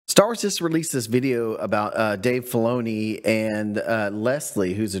Star Wars just released this video about Dave Filoni and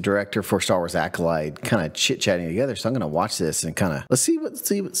Leslye, who's a director for Star Wars Acolyte, kind of chit-chatting together. So I'm going to watch this and kind of let's see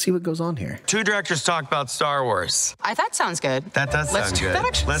what goes on here. Two directors talk about Star Wars. That sounds good. That does sound good. That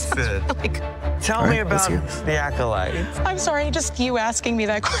actually Let's do sounds it. really good. Tell me about the Acolyte. I'm sorry, just you asking me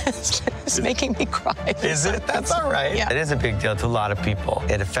that question is making me cry. Is it? That's all right. Yeah. It is a big deal to a lot of people.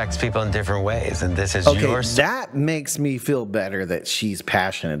 It affects people in different ways, and this is yours. That makes me feel better that she's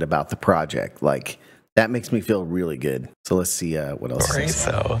passionate about the project. Like, that makes me feel really good. So let's see what else.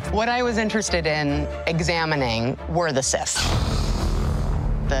 What I was interested in examining were the Sith.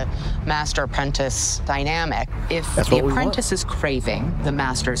 The master-apprentice dynamic. If the apprentice is craving the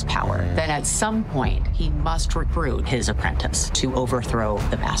master's power, then at some point he must recruit his apprentice to overthrow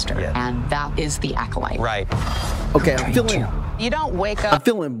the master. And that is the Acolyte. Right. Okay, I'm feeling... You don't wake up... I'm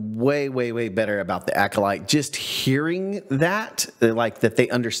feeling way better about the Acolyte. Just hearing that, like that they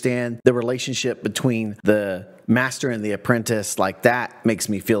understand the relationship between the master and the apprentice, like that makes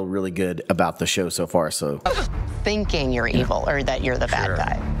me feel really good about the show so far. So thinking you're evil or that you're the bad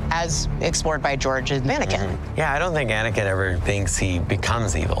guy, as explored by George's Anakin. Yeah, I don't think Anakin ever thinks he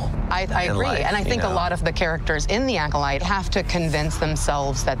becomes evil. I agree, and I think a lot of the characters in the Acolyte have to convince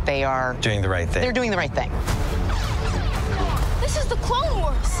themselves that they are doing the right thing. They're doing the right thing. This is the Clone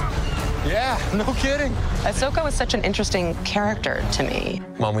Wars. Yeah, no kidding. Ahsoka was such an interesting character to me.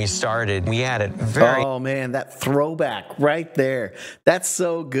 When we started, we had it very... Oh, man, that throwback right there. That's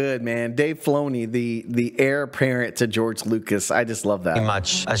so good, man. Dave Filoni, the heir apparent to George Lucas. I just love that.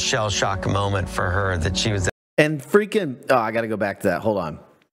 Much a shell shock moment for her that she was... And freaking... Oh, I got to go back to that. Hold on.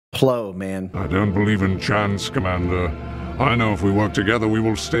 Plo, man. I don't believe in chance, Commander. I know if we work together, we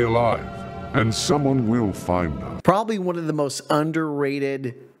will stay alive. And someone will find us. Probably one of the most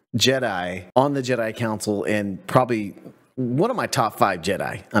underrated Jedi on the Jedi Council, and probably one of my top 5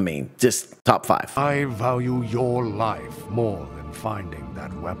 Jedi. I mean, just top 5. I value your life more than finding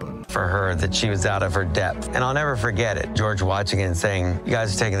that weapon. For her, that she was out of her depth. And I'll never forget it. George watching it and saying, you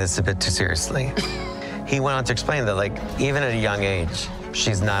guys are taking this a bit too seriously. He went on to explain that, like, even at a young age,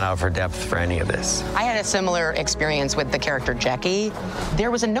 she's not out of her depth for any of this. I had a similar experience with the character Jackie.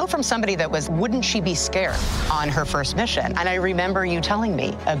 There was a note from somebody that was, wouldn't she be scared on her first mission? And I remember you telling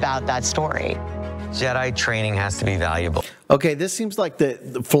me about that story. Jedi training has to be valuable. Okay, this seems like the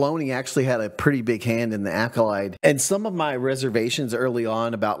Filoni actually had a pretty big hand in the Acolyte. And some of my reservations early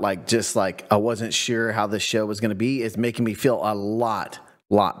on about just I wasn't sure how this show was going to be is making me feel a lot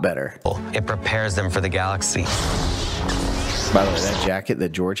better. It prepares them for the galaxy. By the way, that jacket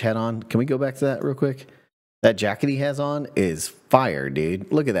that George had on, can we go back to that real quick? That jacket he has on is fire,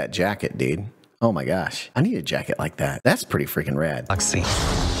 dude. Look at that jacket, dude. Oh my gosh. I need a jacket like that. That's pretty freaking rad. Galaxy.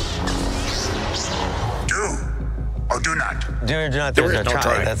 Do or do not. Do or do not. There's no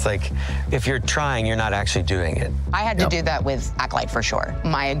try. That's like, if you're trying, you're not actually doing it. I had to do that with Acolyte for sure.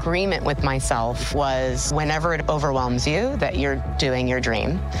 My agreement with myself was whenever it overwhelms you that you're doing your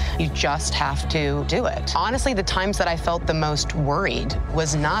dream, you just have to do it. Honestly, the times that I felt the most worried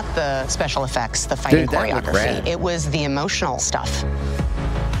was not the special effects, the fighting choreography. It was the emotional stuff.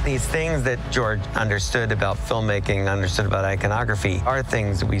 These things that George understood about filmmaking, understood about iconography, are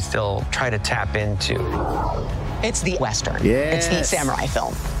things that we still try to tap into. It's the Western. Yes. It's the samurai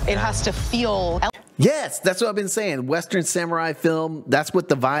film. It has to feel... Yes, that's what I've been saying. Western samurai film, that's what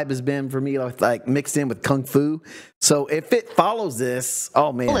the vibe has been for me, like mixed in with Kung Fu. So if it follows this,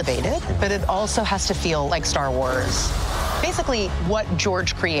 oh man. Elevated, but it also has to feel like Star Wars. Basically, what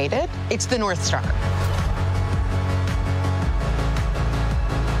George created, it's the North Star.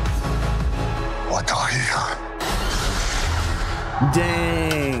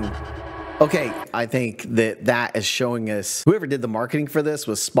 Dang. Okay, I think that is showing us whoever did the marketing for this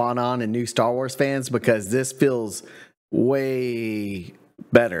was spot on and new Star Wars fans, because this feels way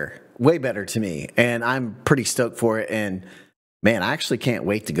better to me. And I'm pretty stoked for it. And man, I actually can't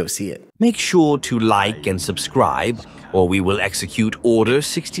wait to go see it. Make sure to like and subscribe, or we will execute Order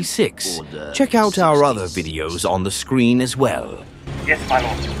 66. Check out our other videos on the screen as well. Yes, my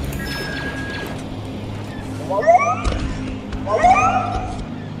lord.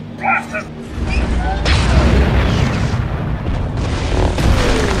 Blasters!